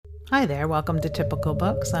Hi there, welcome to Typical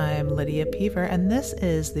Books. I'm Lydia Peaver, and this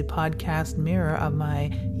is the podcast mirror of my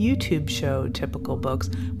YouTube show, Typical Books,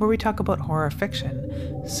 where we talk about horror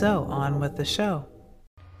fiction. So, on with the show.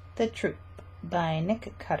 The Troop by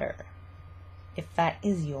Nick Cutter, if that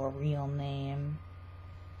is your real name.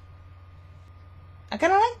 I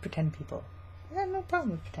kind of like pretend people. I have no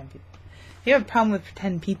problem with pretend people. If you have a problem with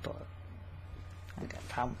pretend people, I got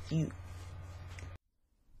a problem with you.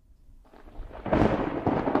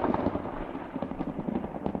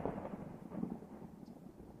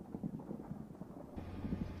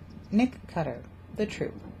 Nick Cutter, The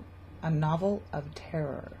Troop, a novel of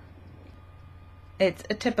terror. It's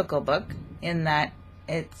a typical book in that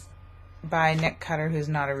it's by Nick Cutter, who's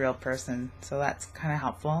not a real person, so that's kind of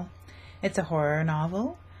helpful. It's a horror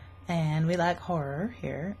novel, and we like horror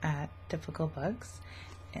here at Typical Books.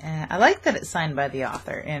 I like that it's signed by the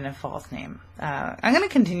author in a false name. I'm going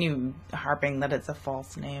to continue harping that it's a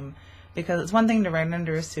false name, because it's one thing to write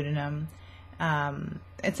under a pseudonym.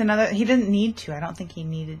 It's another, he didn't need to. I don't think he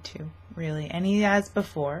needed to, really. And he has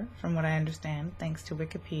before, from what I understand, thanks to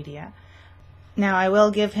Wikipedia. Now, I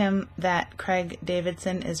will give him that Craig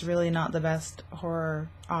Davidson is really not the best horror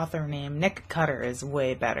author name. Nick Cutter is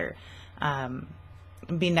way better.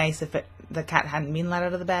 It'd be nice if the cat hadn't been let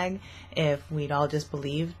out of the bag, if we'd all just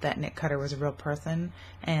believed that Nick Cutter was a real person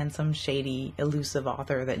and some shady, elusive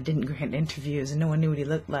author that didn't grant interviews and no one knew what he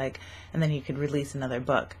looked like, and then he could release another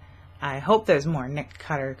book. I hope there's more Nick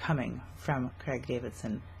Cutter coming from Craig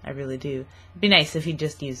Davidson. I really do. It'd be nice if he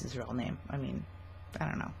just used his real name. I mean, I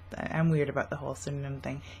don't know. I'm weird about the whole pseudonym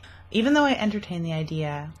thing. Even though I entertain the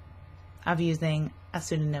idea of using a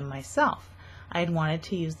pseudonym myself, I had wanted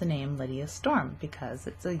to use the name Lydia Storm because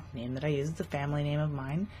it's a name that I use. It's a family name of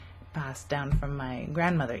mine, passed down from my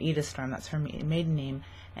grandmother, Edith Storm. That's her maiden name,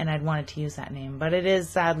 and I'd wanted to use that name. But it is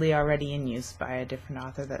sadly already in use by a different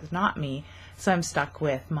author that's not me, so I'm stuck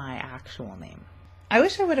with my actual name. I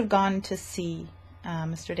wish I would have gone to see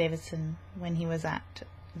Mr. Davidson when he was at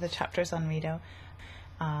the Chapters on Rideau.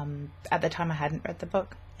 At the time I hadn't read the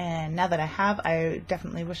book, and now that I have, I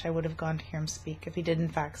definitely wish I would have gone to hear him speak, if he did in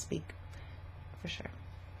fact speak, for sure.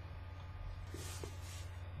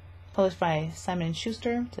 Published by Simon &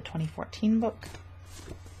 Schuster. It's a 2014 book.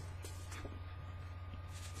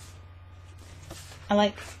 I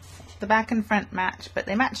like the back and front match, but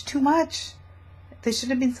they match too much. They should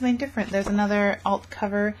have been something different. There's another alt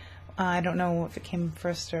cover. I don't know if it came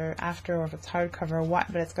first or after, or if it's hardcover or what,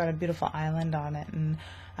 but it's got a beautiful island on it and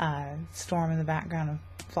storm in the background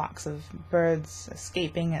of flocks of birds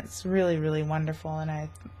escaping. It's really, really wonderful, and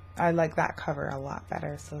I like that cover a lot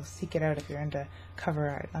better, so seek it out if you're into cover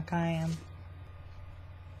art like I am.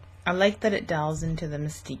 I like that it delves into the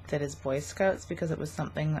mystique that is Boy Scouts, because it was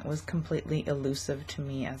something that was completely elusive to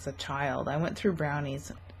me as a child. I went through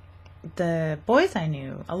brownies. The boys I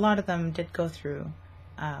knew, a lot of them did go through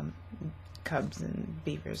Cubs and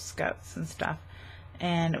Beavers Scouts and stuff,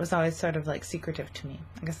 and it was always sort of like secretive to me.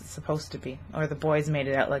 I guess it's supposed to be, or the boys made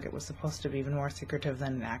it out like it was supposed to be even more secretive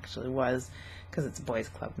than it actually was, because it's a boys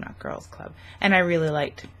club, not girls club. And I really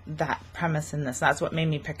liked that premise in this. That's what made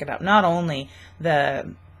me pick it up. Not only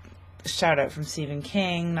the shout out from Stephen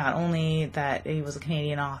King, not only that he was a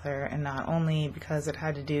Canadian author, and not only because it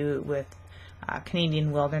had to do with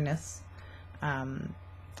Canadian wilderness,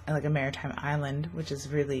 like a maritime island, which is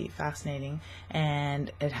really fascinating,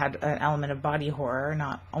 and it had an element of body horror.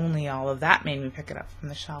 Not only all of that made me pick it up from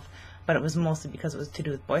the shelf, but it was mostly because it was to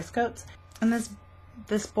do with Boy Scouts. And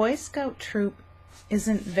this Boy Scout troop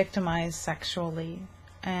isn't victimized sexually,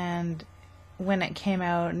 and when it came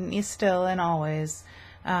out, and still and always,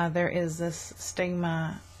 there is this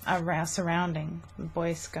stigma surrounding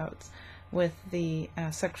Boy Scouts with the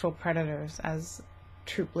sexual predators as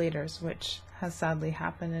troop leaders, which has sadly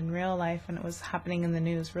happened in real life, and it was happening in the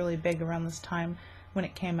news really big around this time when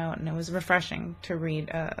it came out, and it was refreshing to read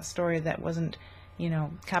a story that wasn't,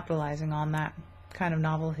 capitalizing on that kind of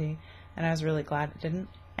novelty, and I was really glad it didn't,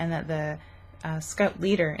 and that the scout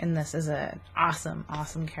leader in this is an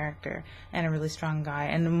awesome character and a really strong guy,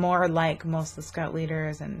 and more like most of the scout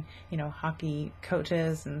leaders and, hockey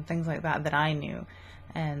coaches and things like that I knew,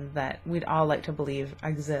 and that we'd all like to believe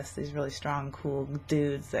exist, these really strong, cool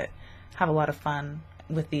dudes that have a lot of fun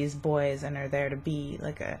with these boys and are there to be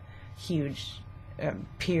like a huge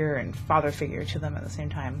peer and father figure to them at the same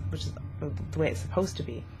time, which is the way it's supposed to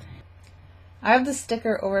be. I have the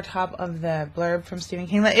sticker over top of the blurb from Stephen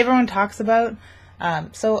King that everyone talks about.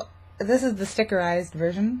 So this is the stickerized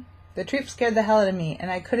version. The troop scared the hell out of me,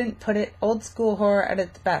 and I couldn't put it old school horror at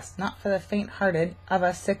its best, not for the faint-hearted of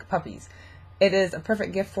us sick puppies. It is a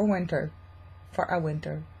perfect gift for winter. For a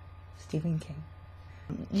winter. Stephen King.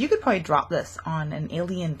 You could probably drop this on an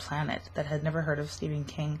alien planet that had never heard of Stephen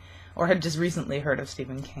King, or had just recently heard of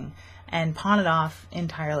Stephen King, and pawn it off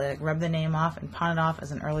entirely, like rub the name off and pawn it off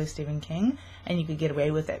as an early Stephen King, and you could get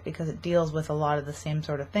away with it because it deals with a lot of the same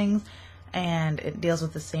sort of things, and it deals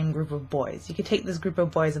with the same group of boys. You could take this group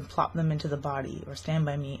of boys and plop them into The Body, or Stand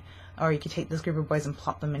By Me, or you could take this group of boys and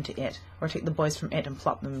plop them into It, or take the boys from It and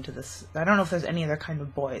plop them into this. I don't know if there's any other kind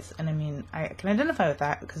of boys, and I mean, I can identify with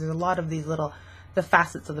that because there's a lot of these the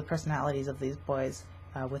facets of the personalities of these boys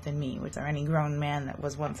within me, which are any grown man that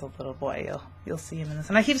was once a little boy. You'll see him in this.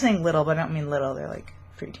 And I keep saying little, but I don't mean little. They're like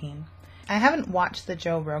preteen. I haven't watched the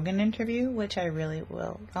Joe Rogan interview, which I really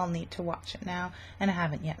will. I'll need to watch it now, and I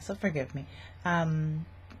haven't yet, so forgive me.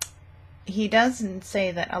 He does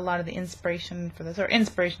say that a lot of the inspiration for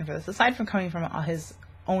this, aside from coming from his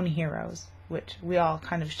own heroes, which we all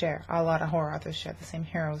kind of share, a lot of horror authors share the same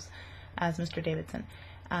heroes as Mr. Davidson,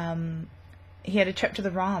 he had a trip to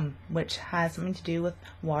the ROM, which has something to do with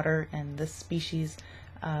water and this species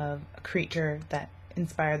of creature that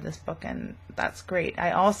inspired this book, and that's great.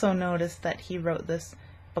 I also noticed that he wrote this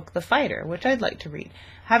book, The Fighter, which I'd like to read.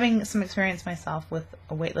 Having some experience myself with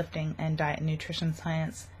weightlifting and diet and nutrition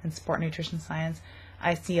science and sport nutrition science,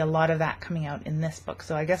 I see a lot of that coming out in this book.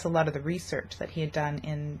 So I guess a lot of the research that he had done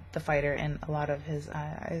in The Fighter, and a lot of his,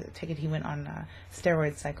 I take it he went on a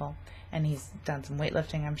steroid cycle, and he's done some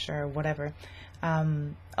weightlifting, I'm sure, whatever.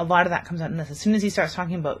 A lot of that comes out in this. As soon as he starts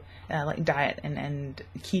talking about like diet and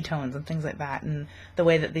ketones and things like that, and the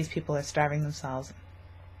way that these people are starving themselves,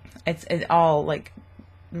 it all like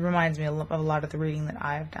reminds me of a lot of the reading that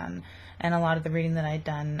I've done, and a lot of the reading that I'd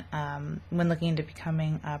done when looking into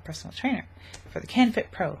becoming a personal trainer for the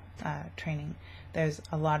CanFit Pro training. There's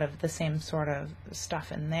a lot of the same sort of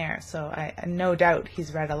stuff in there, so I no doubt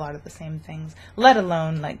he's read a lot of the same things, let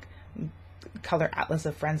alone like Color Atlas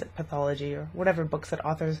of Forensic Pathology or whatever books that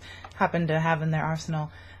authors happen to have in their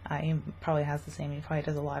arsenal. He probably has the same. He probably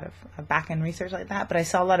does a lot of back-end research like that, but I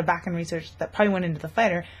saw a lot of back-end research that probably went into The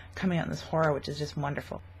Fighter coming out in this horror, which is just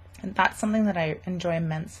wonderful. And that's something that I enjoy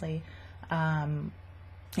immensely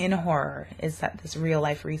in horror, is that this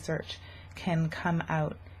real-life research can come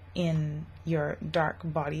out in your dark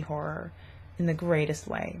body horror in the greatest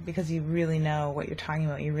way, because you really know what you're talking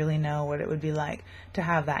about. You really know what it would be like to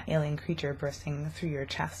have that alien creature bursting through your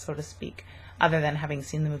chest, so to speak. Other than having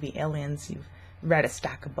seen the movie Aliens, you've read a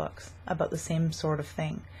stack of books about the same sort of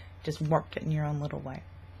thing, just warped it in your own little way.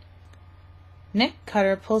 Nick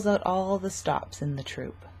Cutter pulls out all the stops in The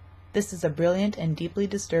Troop. This is a brilliant and deeply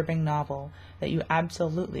disturbing novel that you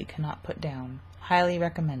absolutely cannot put down. Highly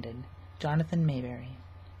recommended. Jonathan Mayberry.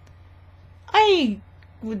 I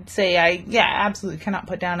would say I absolutely cannot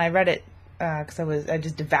put down. I read it because I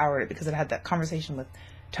just devoured it because I had that conversation with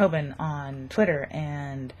Tobin on Twitter,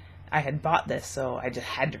 and I had bought this, so I just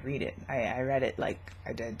had to read it. I read it, like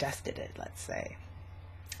I digested it, let's say,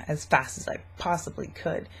 as fast as I possibly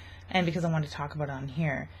could, and because I wanted to talk about it on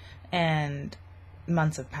here, and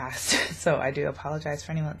months have passed, so I do apologize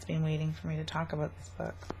for anyone that's been waiting for me to talk about this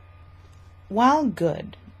book. While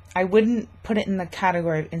good, I wouldn't put it in the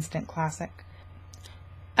category of instant classic.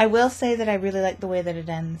 I will say that I really like the way that it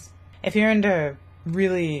ends. If you're into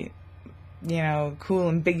really, cool,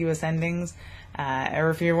 ambiguous endings, or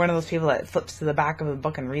if you're one of those people that flips to the back of a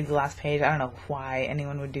book and reads the last page, I don't know why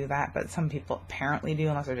anyone would do that, but some people apparently do,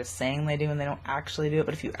 unless they're just saying they do and they don't actually do it.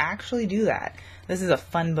 But if you actually do that, this is a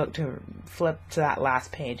fun book to flip to that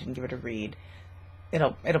last page and give it a read.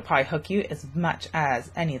 It'll probably hook you as much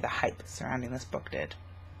as any of the hype surrounding this book did.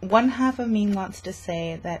 One half of me wants to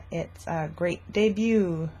say that it's a great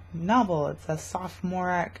debut novel. It's a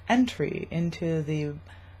sophomoric entry into the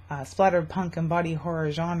splatterpunk and body horror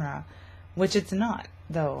genre, which it's not,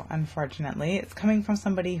 though, unfortunately. It's coming from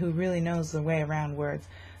somebody who really knows the way around words,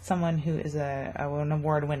 someone who is an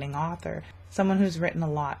award-winning author, someone who's written a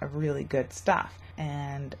lot of really good stuff.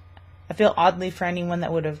 And I feel oddly for anyone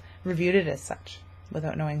that would have reviewed it as such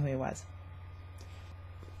without knowing who he was.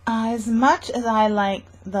 As much as I like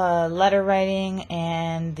the letter writing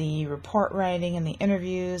and the report writing and the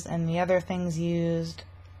interviews and the other things used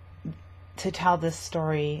to tell this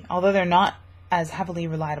story, although they're not as heavily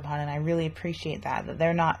relied upon, and I really appreciate that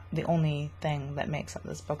they're not the only thing that makes up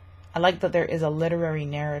this book. I like that there is a literary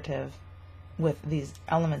narrative with these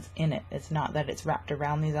elements in it. It's not that it's wrapped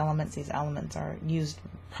around these elements. These elements are used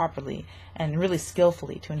properly and really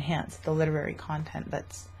skillfully to enhance the literary content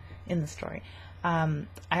that's in the story.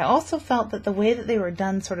 I also felt that the way that they were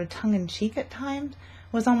done sort of tongue-in-cheek at times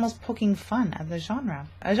was almost poking fun at the genre.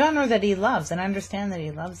 A genre that he loves, and I understand that he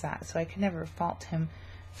loves that, so I can never fault him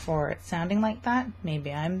for it sounding like that.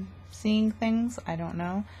 Maybe I'm seeing things, I don't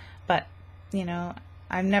know. But,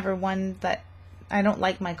 I'm never one that, I don't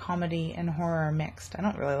like my comedy and horror mixed. I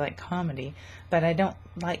don't really like comedy, but I don't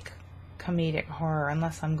like comedic horror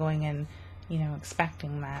unless I'm going in,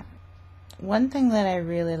 expecting that. One thing that I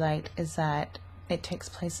really liked is that it takes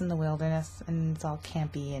place in the wilderness and it's all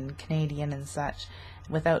campy and Canadian and such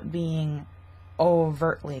without being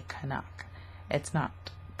overtly Canuck. It's not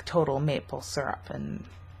total maple syrup and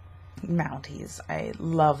Mounties. I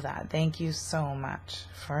love that. Thank you so much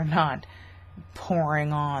for not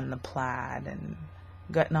pouring on the plaid and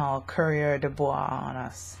getting all coureur de bois on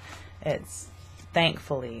us. It's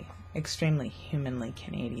thankfully extremely humanly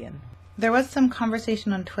Canadian. There was some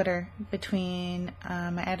conversation on Twitter between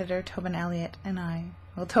my editor, Tobin Elliott, and I.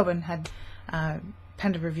 Well, Tobin had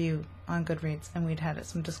penned a review on Goodreads, and we'd had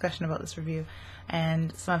some discussion about this review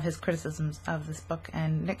and some of his criticisms of this book.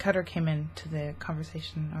 And Nick Cutter came into the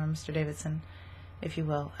conversation, or Mr. Davidson, if you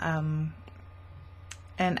will.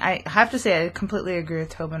 And I have to say, I completely agree with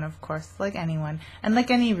Tobin, of course, like anyone. And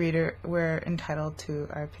like any reader, we're entitled to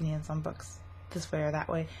our opinions on books this way or that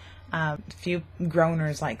way. Few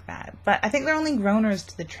groaners like that. But I think they're only groaners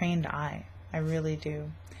to the trained eye. I really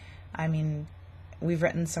do. I mean, we've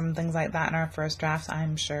written some things like that in our first drafts,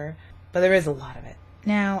 I'm sure. But there is a lot of it.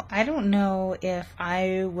 Now, I don't know if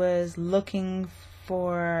I was looking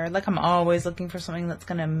for, like I'm always looking for something that's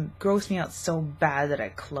going to gross me out so bad that I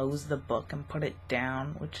close the book and put it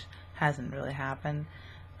down, which hasn't really happened.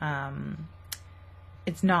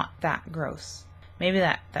 It's not that gross. Maybe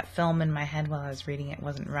that film in my head while I was reading it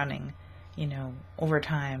wasn't running, over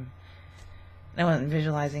time. I wasn't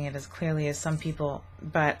visualizing it as clearly as some people,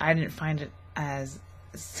 but I didn't find it as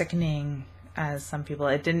sickening as some people.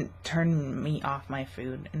 It didn't turn me off my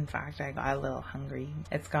food. In fact, I got a little hungry.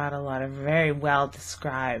 It's got a lot of very well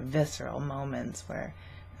described visceral moments where,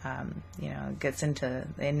 it gets into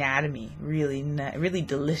the anatomy, really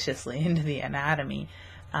deliciously into the anatomy.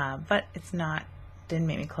 But didn't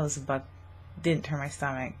make me close the book, didn't turn my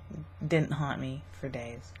stomach, didn't haunt me for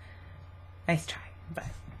days. Nice try, but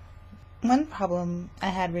one problem I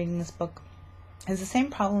had reading this book is the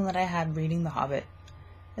same problem that I had reading The Hobbit.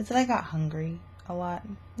 Is that I got hungry a lot.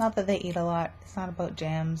 Not that they eat a lot. It's not about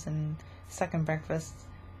jams and second breakfasts.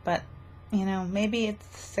 But, maybe it's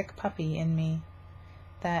the sick puppy in me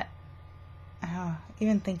that,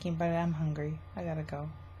 even thinking about it, I'm hungry. I gotta go.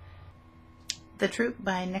 The Troop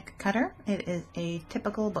by Nick Cutter. It is a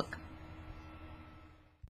typical book.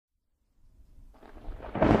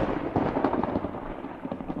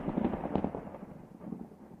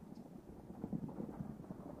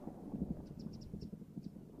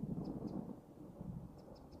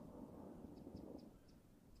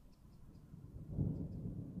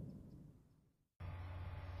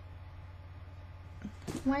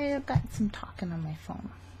 Why I've got some talking on my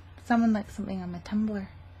phone. Someone likes something on my Tumblr.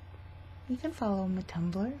 You can follow my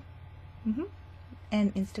Tumblr.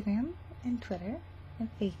 And Instagram and Twitter and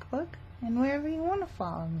Facebook and wherever you want to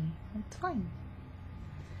follow me. It's fine.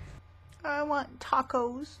 I want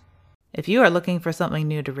tacos. If you are looking for something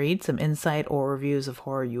new to read, some insight or reviews of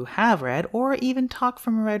horror you have read, or even talk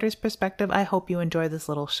from a writer's perspective, I hope you enjoy this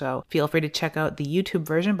little show. Feel free to check out the YouTube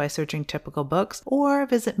version by searching Typical Books, or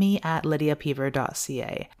visit me at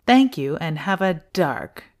lydiapever.ca. Thank you, and have a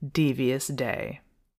dark, devious day.